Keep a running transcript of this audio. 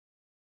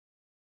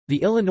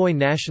The Illinois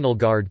National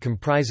Guard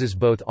comprises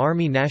both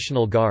Army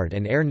National Guard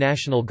and Air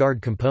National Guard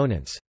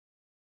components.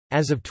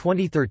 As of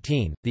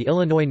 2013, the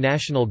Illinois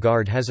National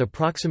Guard has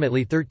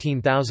approximately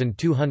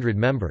 13,200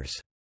 members.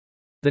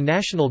 The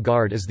National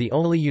Guard is the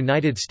only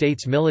United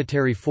States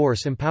military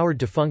force empowered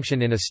to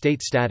function in a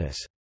state status.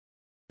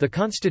 The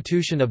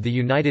Constitution of the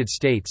United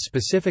States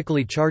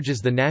specifically charges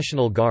the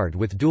National Guard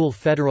with dual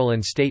federal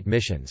and state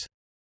missions.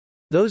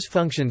 Those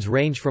functions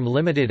range from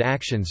limited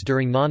actions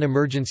during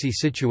non-emergency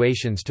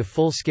situations to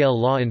full-scale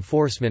law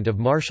enforcement of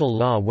martial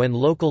law when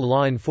local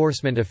law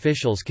enforcement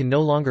officials can no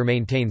longer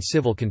maintain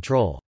civil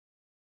control.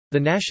 The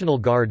National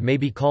Guard may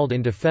be called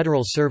into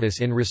federal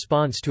service in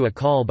response to a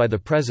call by the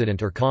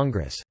President or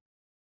Congress.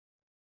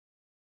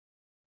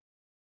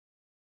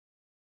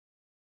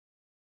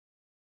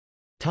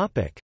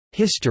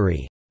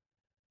 History.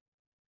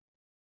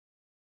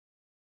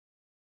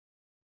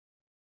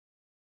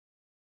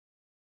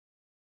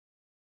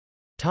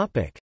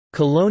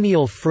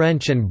 Colonial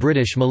French and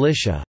British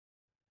militia.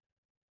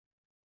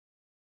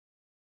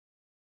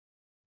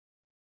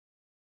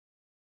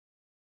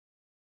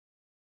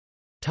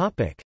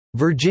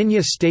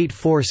 Virginia State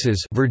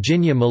Forces,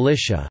 Virginia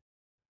militia.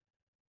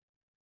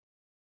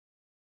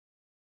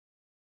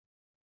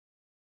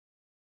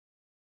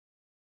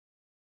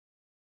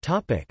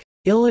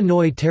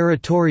 Illinois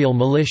Territorial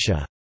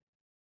militia.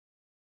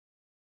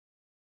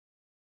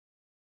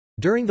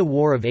 During the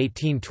War of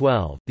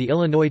 1812, the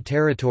Illinois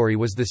Territory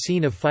was the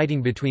scene of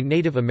fighting between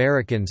Native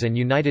Americans and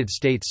United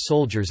States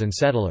soldiers and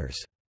settlers.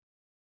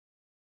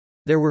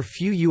 There were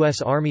few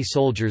U.S. Army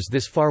soldiers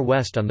this far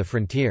west on the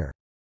frontier.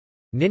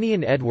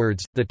 Ninian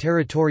Edwards, the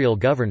territorial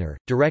governor,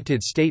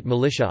 directed state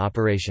militia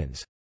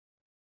operations.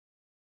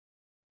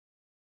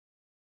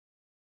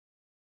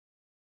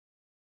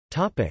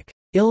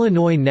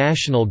 Illinois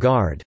National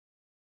Guard.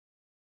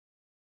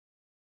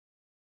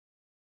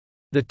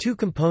 The two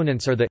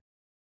components are the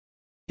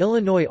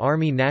Illinois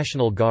Army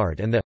National Guard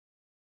and the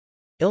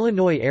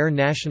Illinois Air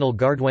National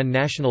Guard. When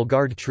National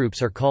Guard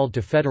troops are called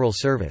to federal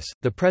service,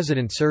 the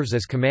President serves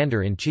as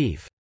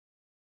Commander-in-Chief.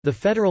 The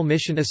federal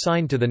mission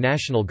assigned to the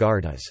National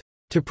Guard is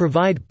to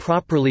provide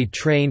properly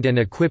trained and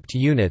equipped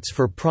units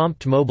for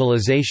prompt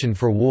mobilization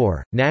for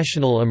war,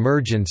 national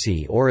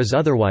emergency or as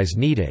otherwise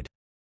needed.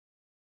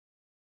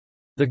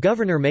 The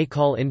governor may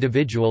call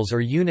individuals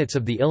or units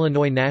of the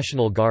Illinois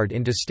National Guard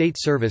into state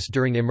service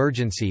during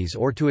emergencies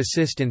or to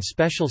assist in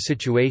special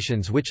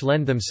situations which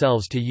lend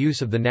themselves to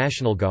use of the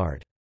National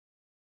Guard.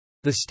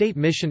 The state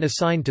mission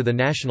assigned to the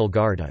National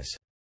Guard is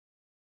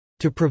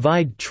to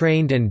provide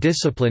trained and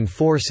disciplined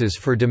forces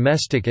for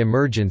domestic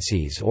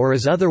emergencies or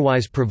as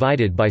otherwise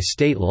provided by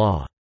state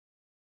law.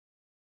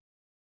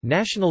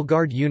 National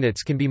Guard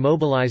units can be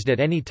mobilized at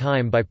any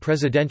time by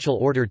presidential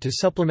order to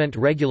supplement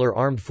regular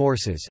armed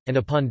forces, and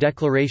upon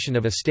declaration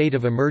of a state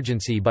of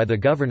emergency by the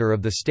governor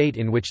of the state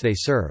in which they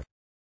serve.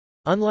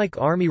 Unlike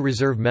Army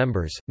Reserve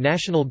members,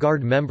 National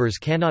Guard members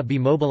cannot be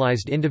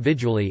mobilized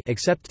individually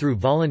except through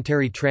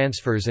voluntary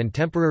transfers and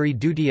temporary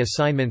duty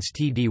assignments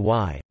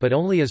 (TDY), but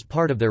only as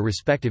part of their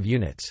respective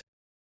units.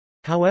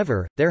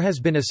 However, there has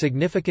been a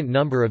significant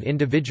number of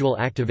individual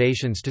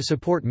activations to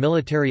support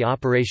military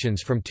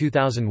operations from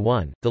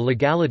 2001. The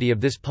legality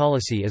of this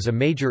policy is a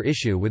major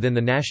issue within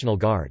the National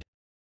Guard.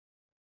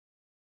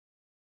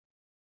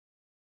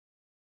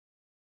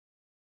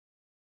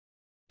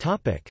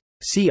 Topic: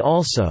 See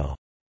also: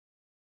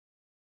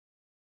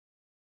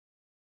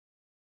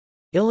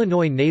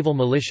 Illinois Naval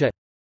Militia,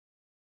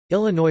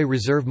 Illinois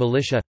Reserve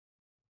Militia,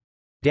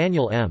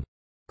 Daniel M.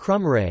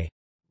 Crumray,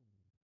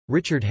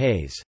 Richard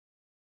Hayes.